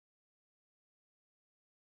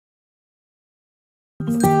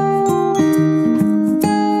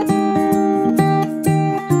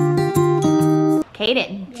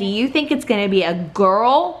Kaden, do you think it's gonna be a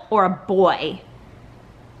girl or a boy?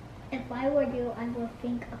 If I were you, I would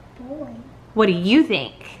think a boy. What do you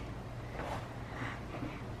think?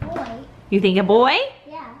 Boy. You think a boy?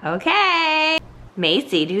 Yeah. Okay.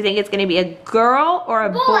 Macy, do you think it's gonna be a girl or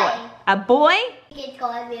a boy? A boy? I think it's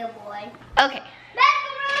gonna be a boy. Okay.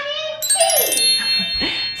 Macaroni and cheese!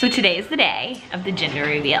 So today is the day of the gender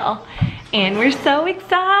reveal, and we're so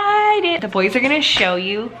excited. The boys are gonna show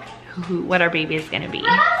you what our baby is gonna be.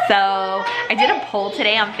 So I did a poll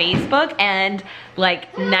today on Facebook, and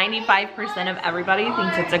like 95% of everybody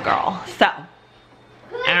thinks it's a girl. So I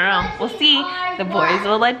don't know, we'll see. The boys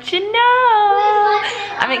will let you know.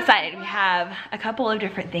 I'm excited. We have a couple of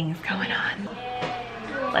different things going on.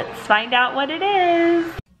 Let's find out what it is.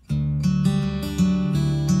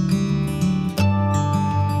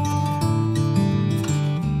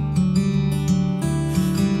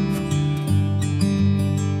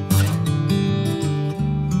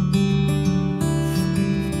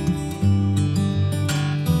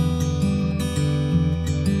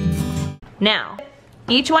 Now,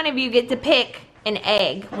 each one of you get to pick an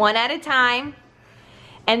egg, one at a time,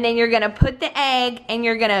 and then you're gonna put the egg and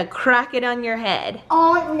you're gonna crack it on your head.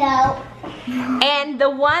 Oh no. And the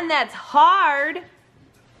one that's hard,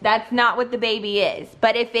 that's not what the baby is.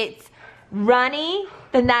 But if it's runny,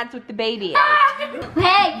 then that's what the baby is.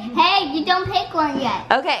 Hey, you don't pick one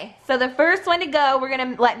yet. Okay, so the first one to go, we're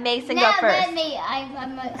gonna let Mason go first. Let me.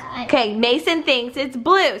 Okay, Mason thinks it's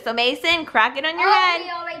blue. So Mason, crack it on your head. We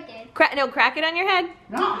already did. Crack it on your head.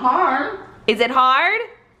 Not hard. Is it hard?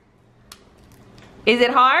 Is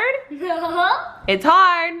it hard? No. It's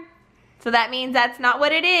hard. So that means that's not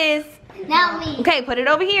what it is. Now me. Okay, put it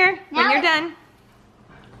over here when you're done.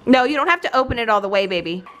 No, you don't have to open it all the way,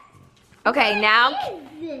 baby. Okay, now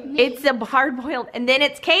it's a hard-boiled, and then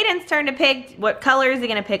it's Caden's turn to pick. What color is he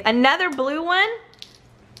gonna pick? Another blue one?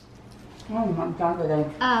 Oh my God,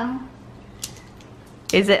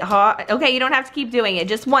 Is it hard? Okay, you don't have to keep doing it.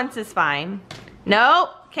 Just once is fine.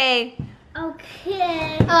 Nope. Okay.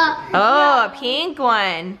 Okay. Oh, a pink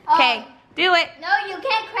one. Okay, do it. No, you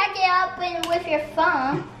can't crack it open with your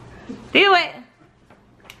phone. Do it.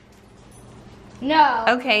 No.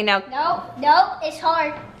 Okay, now. Nope, it's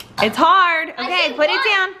hard. It's hard. I Okay, said put it what?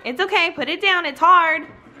 down. It's okay, put it down. It's hard.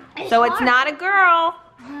 So it's not a girl.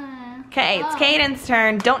 Okay, it's Caden's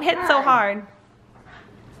turn. Don't hit so hard.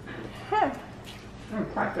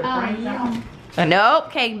 Oh, nope.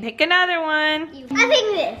 Okay, pick another one. I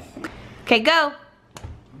think this. Okay, go.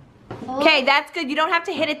 Okay, that's good. You don't have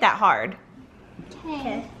to hit it that hard.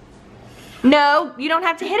 Okay. No, you don't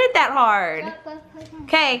have to hit it that hard.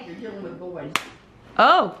 Okay. You're dealing with boys.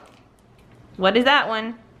 Oh, what is that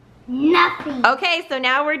one? Nothing. Okay, so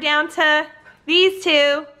now we're down to these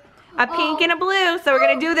two. A pink and a blue, so we're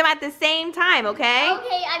gonna do them at the same time, okay?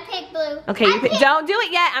 Okay, I picked blue. Okay, don't do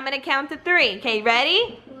it yet. I'm gonna count to 3. Okay,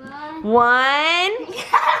 ready? 1,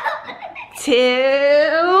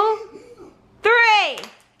 2, 3.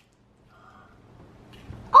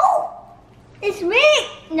 Oh, it's me.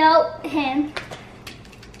 No, him.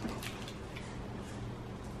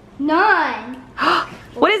 9.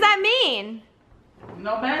 What does that mean?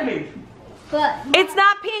 No babies. But It's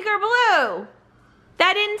not pink or blue.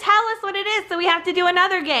 That didn't tell us what it is, so we have to do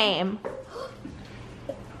another game.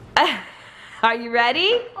 Are you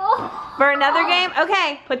ready for another game?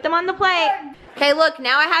 Okay, put them on the plate. Okay, look,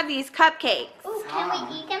 now I have these cupcakes. Ooh, can we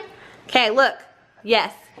eat them? Okay, look.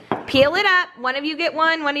 Yes. Peel it up. One of you get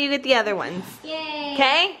one of you get the other ones. Yay.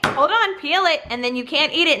 Okay? Hold on, peel it, and then you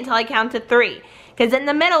can't eat it until I count to 3. Because in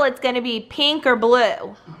the middle, it's going to be pink or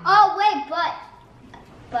blue. Oh, wait,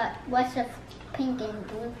 but what's the pink and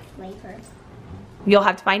blue flavor? You'll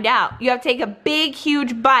have to find out. You have to take a big,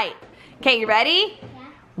 huge bite. Okay, you ready? Yeah.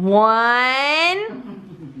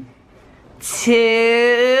 1, 2,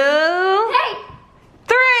 Hey!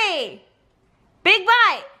 3. Big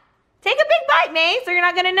bite. Take a big bite, Mace, or you're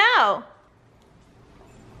not gonna know.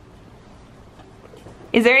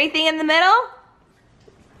 Is there anything in the middle?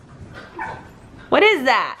 What is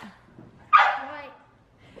that? Right.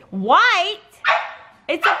 White?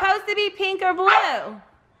 It's supposed to be pink or blue.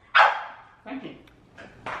 Thank you.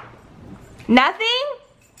 Nothing?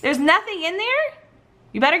 There's nothing in there?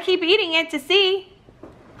 You better keep eating it to see.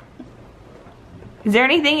 Is there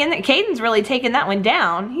anything in there? Caden's really taking that one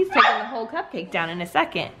down. He's taking the whole cupcake down in a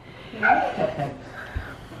second.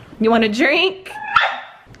 You want a drink?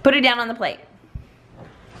 Put it down on the plate.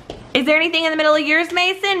 Is there anything in the middle of yours,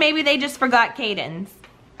 Mason? Maybe they just forgot Caden's.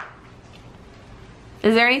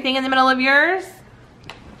 Is there anything in the middle of yours?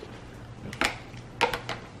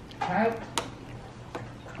 Right.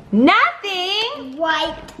 Nothing?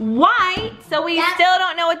 White. White? So we still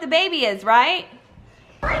don't know what the baby is, right?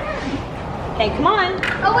 Okay, come on.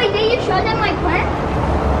 Oh wait, did you show them my plant?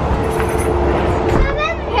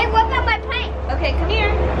 Hey, what about my plant? Okay, come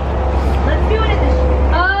here. Let's do it in the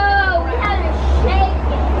Oh, we have to shake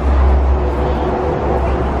it.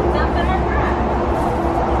 Dump in our grass.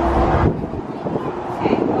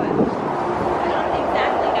 Okay, what? I don't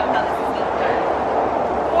exactly know how this is going to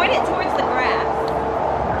work. Point it towards the grass.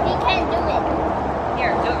 He can't do it.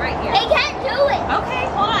 Here, do it right here. He can't do it. Okay,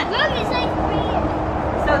 hold on. Look, it's like weird.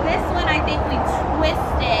 So this one, I think we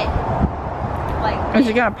twist it like Is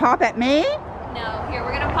it gonna pop at me? no, here,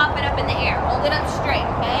 we're gonna pop it up in the air. Hold it up straight,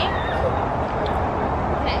 okay?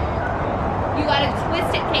 Okay. You gotta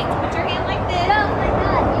twist it, Kate. Put your hand like this. Oh my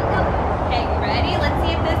God, you go. Okay, you ready? Let's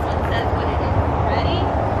see if this one says what it is. Ready?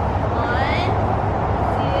 1,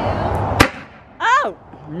 2. Oh,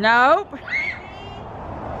 nope.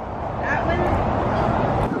 That one.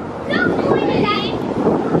 Don't point it at me.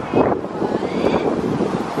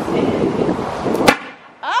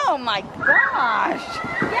 Oh my gosh.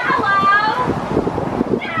 Yellow.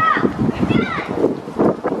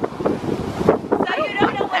 So you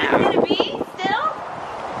don't know what it's gonna be still?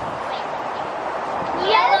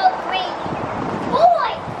 Yellow, green.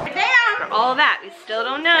 Boy. For all that, we still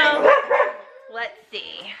don't know. Let's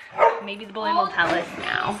see. Maybe the balloon will tell us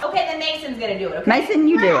now. Okay, then Mason's gonna do it, okay? Mason,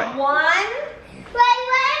 you do it. 1.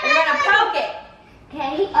 You're gonna poke it.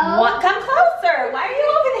 Okay. What? Come closer. Why are you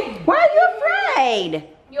over there? Why are you afraid?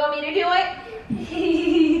 You want me to do it?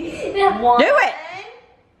 1. Do it.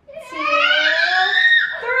 2,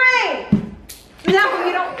 3. No,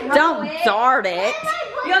 you don't. Don't dart it.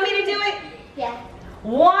 You want me to do it? Yeah.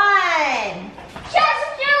 1, Just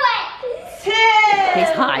do it. 2.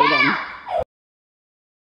 He's hiding.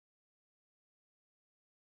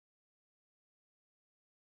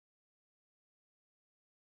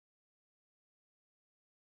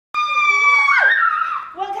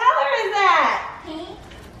 What color is that?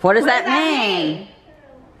 What does that mean?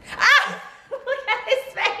 Ah! Look at his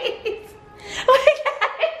face. Look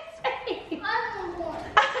at his face.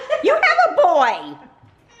 You have a boy.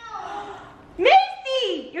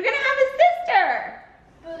 Macy, you're gonna have a sister.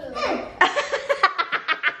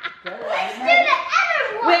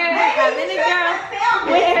 We're having a girl.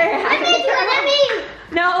 We're having a girl.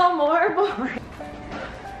 No more boys.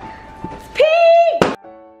 Pete!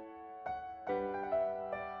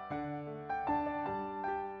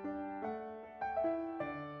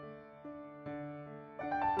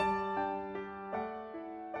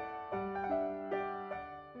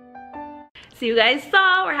 So you guys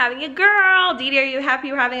saw, we're having a girl. Dee Dee, are you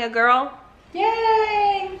happy we're having a girl?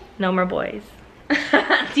 Yay! No more boys.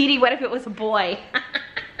 Dee Dee, what if it was a boy?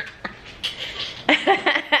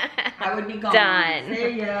 I would be gone. Done.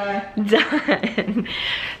 See ya. Done.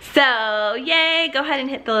 So, yay, go ahead and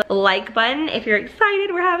hit the like button if you're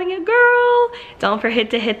excited we're having a girl. Don't forget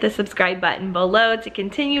to hit the subscribe button below to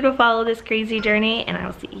continue to follow this crazy journey, and I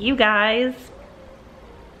will see you guys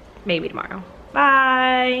maybe tomorrow.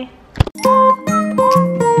 Bye.